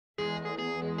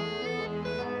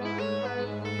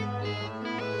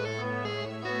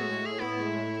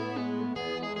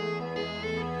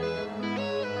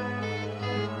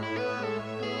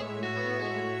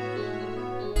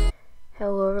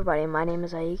everybody, my name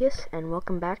is Aegis, and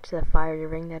welcome back to the fiery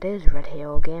ring that is Red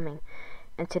Halo Gaming.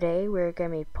 And today we're going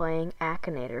to be playing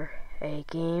Akinator, a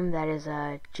game that is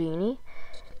a genie.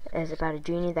 It's about a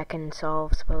genie that can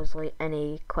solve supposedly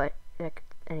any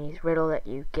riddle that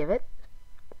you give it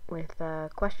with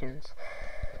questions.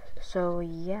 So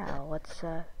yeah, let's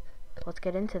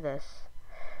get into this.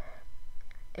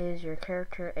 Is your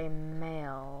character a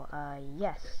male?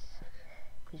 Yes.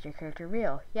 Is your character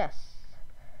real? Yes.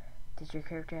 Does your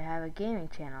character have a gaming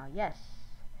channel? Yes.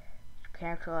 Does your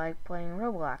character like playing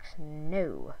Roblox?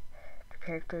 No. Does your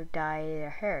character dye their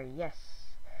hair? Yes.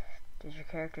 Does your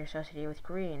character associate with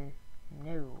green?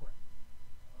 No.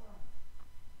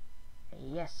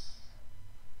 Yes.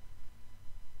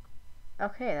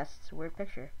 Okay, that's a weird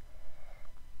picture.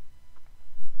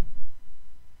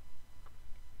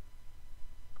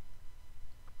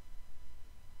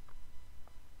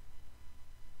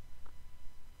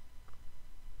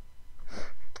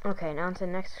 Okay, now on to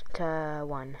the next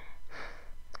one.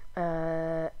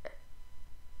 Let's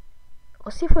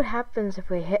see what happens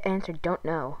if we hit answer don't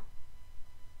know.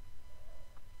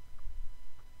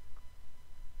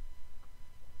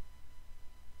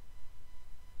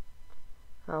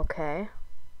 Okay.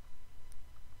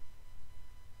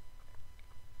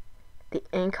 The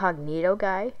incognito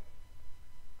guy?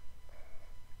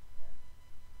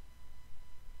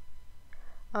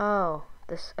 Oh,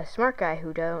 a smart guy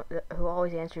who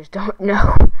always answers don't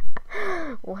know.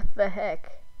 What the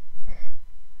heck?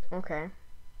 Okay.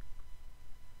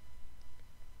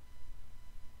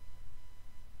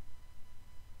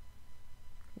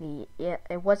 Yeah,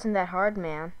 it wasn't that hard,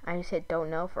 man. I just hit don't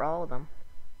know for all of them.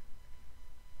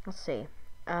 Let's see.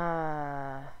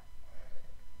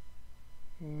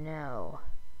 No.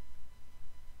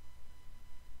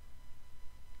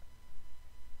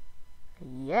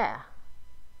 Yeah.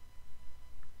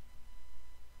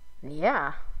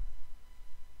 Yeah.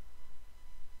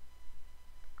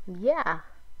 Yeah.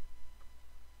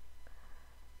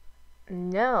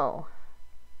 No.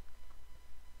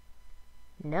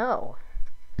 No.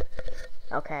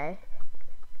 Okay.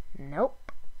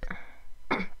 Nope.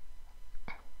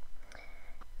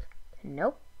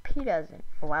 Nope, he doesn't.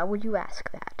 Why would you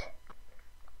ask that?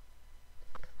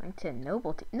 Like to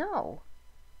nobility? No.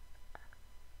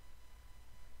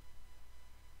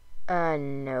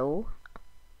 No.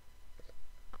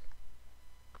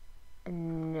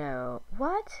 No.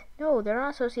 What? No, they're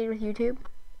not associated with YouTube.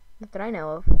 Not that I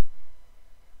know of.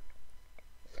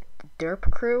 The Derp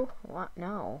Crew? What?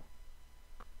 No.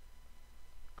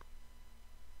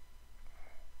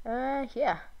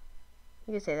 Yeah.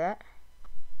 You can say that.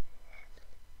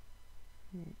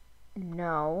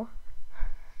 No.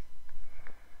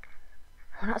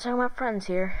 We're not talking about friends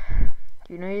here.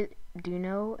 Do you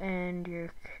you and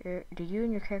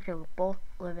your character both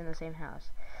live in the same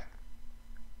house?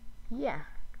 Yeah.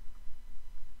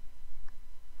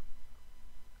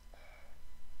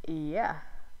 Yeah.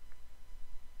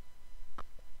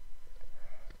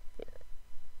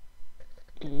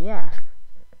 Yeah.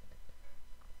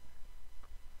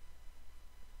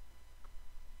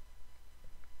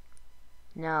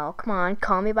 No, come on,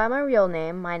 call me by my real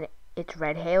name. It's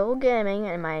Red Halo Gaming,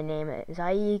 and my name is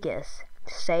Aegis.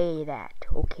 Say that,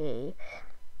 okay?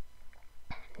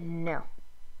 No.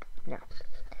 No.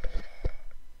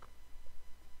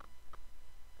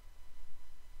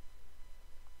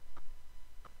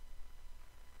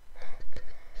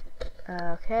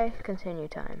 Okay, continue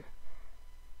time.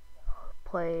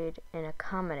 Played in a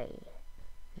comedy?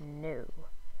 No.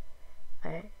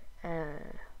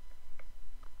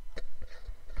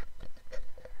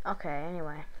 Okay,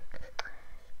 anyway.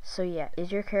 So yeah,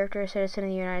 is your character a citizen of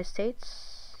the United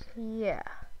States? Yeah.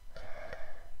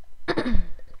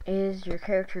 Is your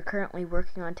character currently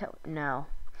working on No.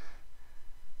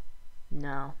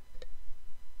 No.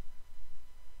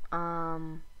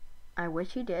 I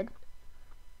wish he did.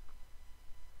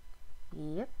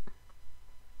 Yep.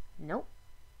 Nope.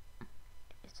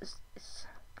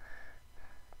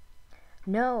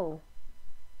 No.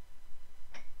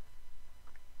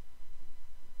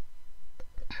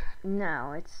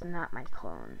 No, it's not my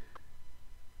clone.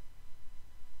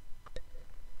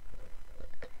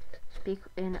 Speak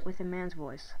with a man's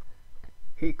voice.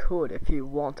 He could if he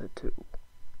wanted to.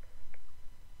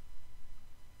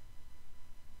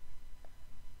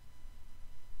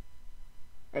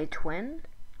 A twin?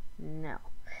 No.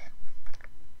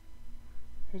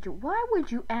 Why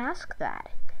would you ask that?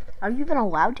 Are you even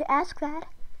allowed to ask that?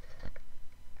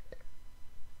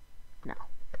 No.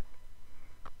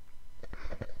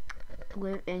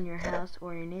 Live in your house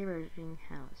or your neighbor's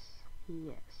house?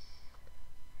 Yes.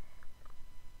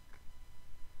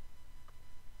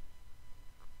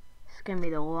 is going to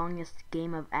be the longest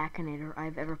game of Akinator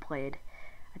I've ever played.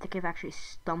 I think I've actually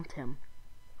stumped him.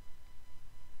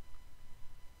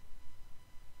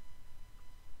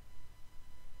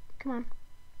 Come on.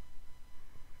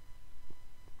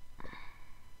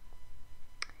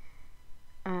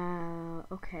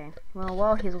 Okay. Well,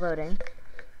 while he's loading,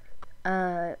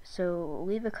 so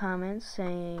leave a comment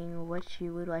saying what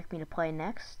you would like me to play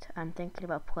next. I'm thinking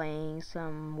about playing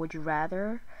some Would You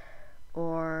Rather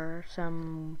or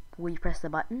some Will You Press the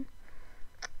Button.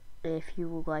 If you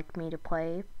would like me to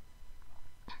play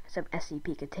some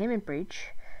SCP Containment Breach,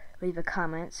 leave a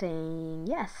comment saying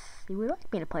yes, you would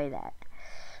like me to play that,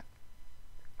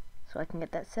 so I can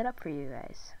get that set up for you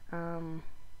guys.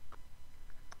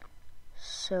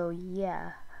 So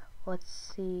yeah, let's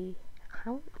see.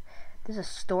 There's a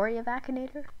story of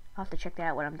Akinator? I'll have to check that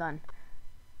out when I'm done.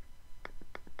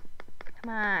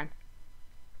 Come on.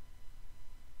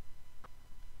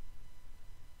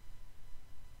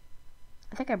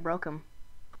 I think I broke him.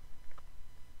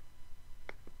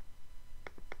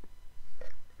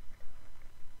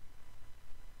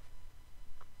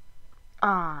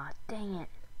 Ah, dang it.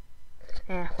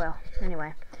 Well,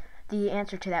 anyway. The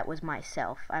answer to that was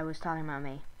myself. I was talking about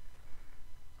me.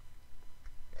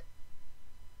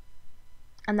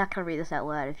 I'm not going to read this out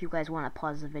loud. If you guys want to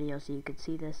pause the video so you can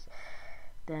see this,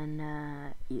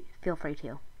 then feel free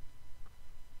to.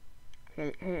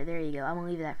 There you go. I'm going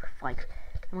to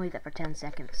leave that for 10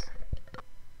 seconds.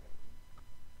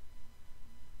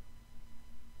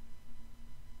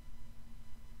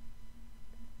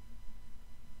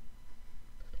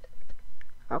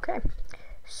 Okay.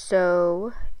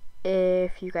 So,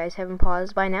 if you guys haven't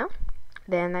paused by now,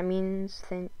 then that means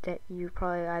that you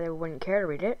probably either wouldn't care to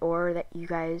read it, or that you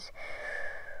guys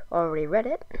already read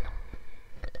it.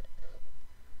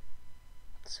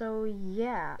 So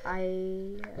yeah,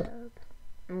 I'm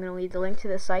gonna leave the link to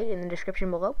the site in the description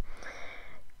below.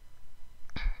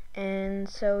 And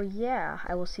so yeah,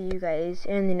 I will see you guys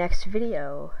in the next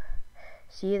video.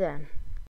 See you then.